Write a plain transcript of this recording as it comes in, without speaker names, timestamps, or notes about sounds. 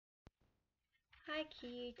Hi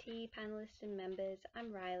QUT panelists and members,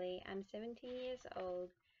 I'm Riley, I'm 17 years old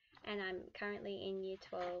and I'm currently in Year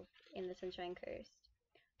 12 in the Sunshine Coast.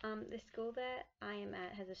 The school that I am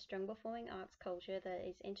at has a strong performing arts culture that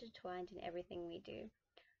is intertwined in everything we do.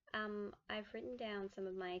 I've written down some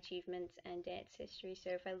of my achievements and dance history, so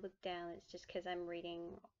if I look down it's just because I'm reading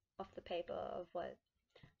off the paper of what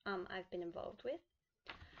I've been involved with.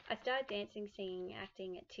 I started dancing, singing,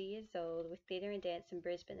 acting at 2 years old with theatre and dance in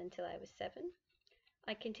Brisbane until I was 7.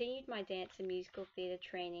 I continued my dance and musical theatre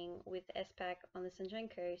training with SPAC on the Sunshine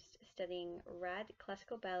Coast, studying RAD,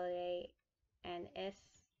 classical ballet, and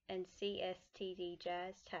CSTD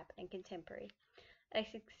jazz, tap, and contemporary. I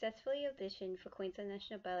successfully auditioned for Queensland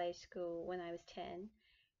National Ballet School when I was 10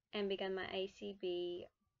 and began my ACB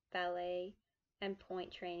ballet and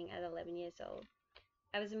point training at 11 years old.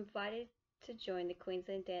 I was invited to join the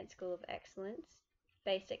Queensland Dance School of Excellence,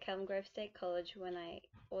 based at Kelvin Grove State College, when I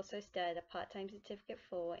also started a part-time Certificate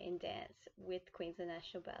 4 in dance with Queensland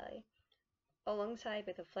National Ballet, alongside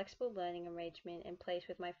with a flexible learning arrangement in place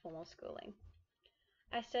with my formal schooling.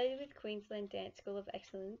 I studied with Queensland Dance School of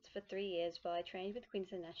Excellence for 3 years while I trained with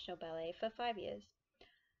Queensland National Ballet for 5 years.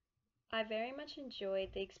 I very much enjoyed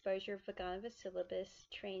the exposure of Vagana syllabus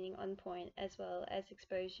training on point, as well as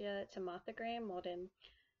exposure to Martha Graham Modern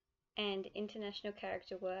and international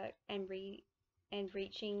character work and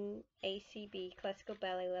reaching ACB Classical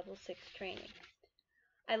Ballet Level 6 training.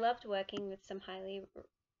 I loved working with some highly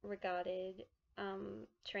regarded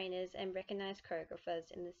trainers and recognized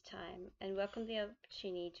choreographers in this time, and welcomed the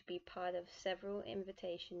opportunity to be part of several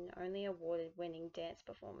invitation-only award-winning dance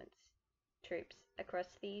performance troupes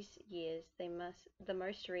across these years. The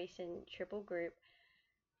most recent triple group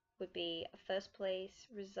would be a first place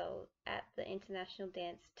result at the International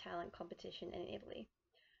Dance Talent Competition in Italy.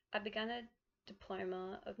 I began a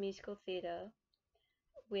diploma of musical theatre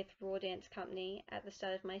with Raw Dance Company at the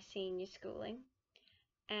start of my senior schooling,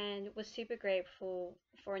 and was super grateful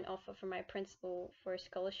for an offer from my principal for a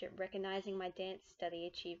scholarship recognizing my dance study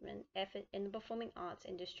achievement effort in the performing arts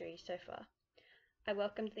industry so far. I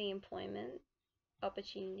welcomed the employment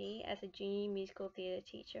opportunity as a junior musical theatre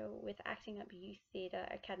teacher with Acting Up Youth Theatre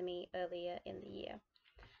Academy earlier in the year.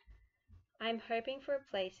 I'm hoping for a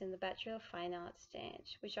place in the Bachelor of Fine Arts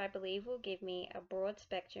Dance, which I believe will give me a broad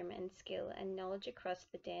spectrum and skill and knowledge across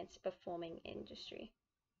the dance performing industry.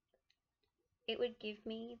 It would give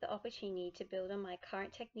me the opportunity to build on my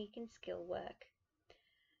current technique and skill work,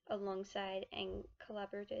 alongside and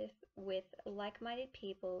collaborative with like-minded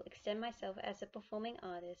people, extend myself as a performing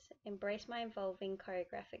artist, embrace my evolving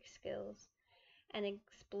choreographic skills, and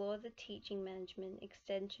explore the teaching management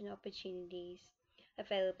extension opportunities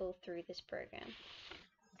available through this program.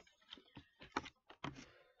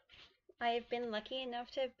 I have been lucky enough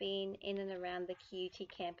to have been in and around the QUT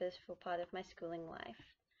campus for part of my schooling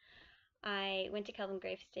life. I went to Kelvin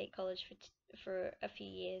Grove State College for a few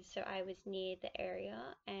years, so I was near the area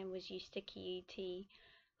and was used to QUT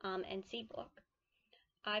and C Block.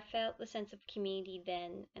 I felt the sense of community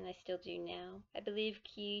then, and I still do now. I believe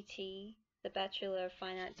QUT, the Bachelor of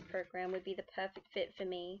Fine Arts program, would be the perfect fit for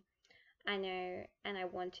me. I know, and I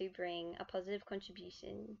want to bring a positive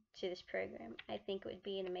contribution to this program. I think it would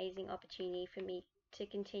be an amazing opportunity for me to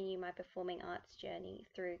continue my performing arts journey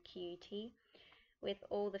through QUT. With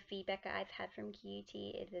all the feedback I've had from QUT,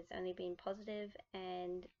 it has only been positive,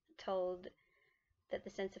 and told that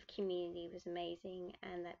the sense of community was amazing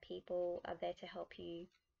and that people are there to help you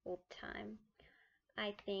all the time.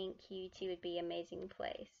 I think QUT would be an amazing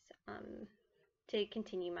place to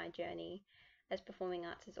continue my journey, as performing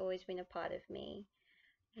arts has always been a part of me,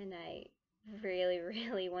 and I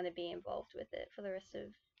really want to be involved with it for the rest of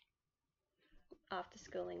after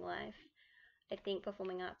schooling life. I think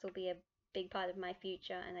performing arts will be a big part of my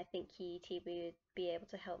future, and I think QUT would be able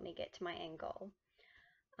to help me get to my end goal.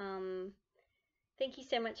 Thank you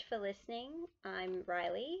so much for listening. I'm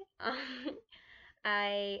Riley.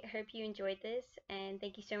 I hope you enjoyed this, and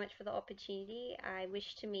thank you so much for the opportunity. I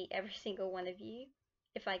wish to meet every single one of you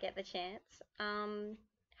if I get the chance.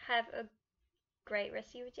 Have a great rest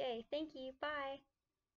of your day. Thank you. Bye.